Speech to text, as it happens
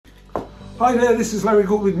Hi there, this is Larry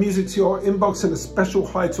Gould with Music to Your Inbox, and a special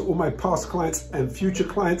hi to all my past clients and future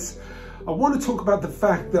clients. I want to talk about the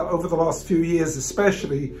fact that over the last few years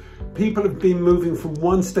especially, people have been moving from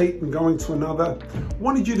one state and going to another. I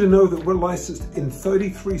wanted you to know that we're licensed in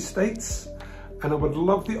 33 states, and I would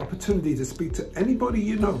love the opportunity to speak to anybody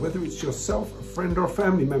you know, whether it's yourself, a friend or a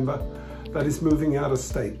family member that is moving out of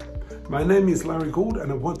state. My name is Larry Gould,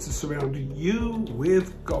 and I want to surround you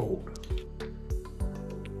with gold.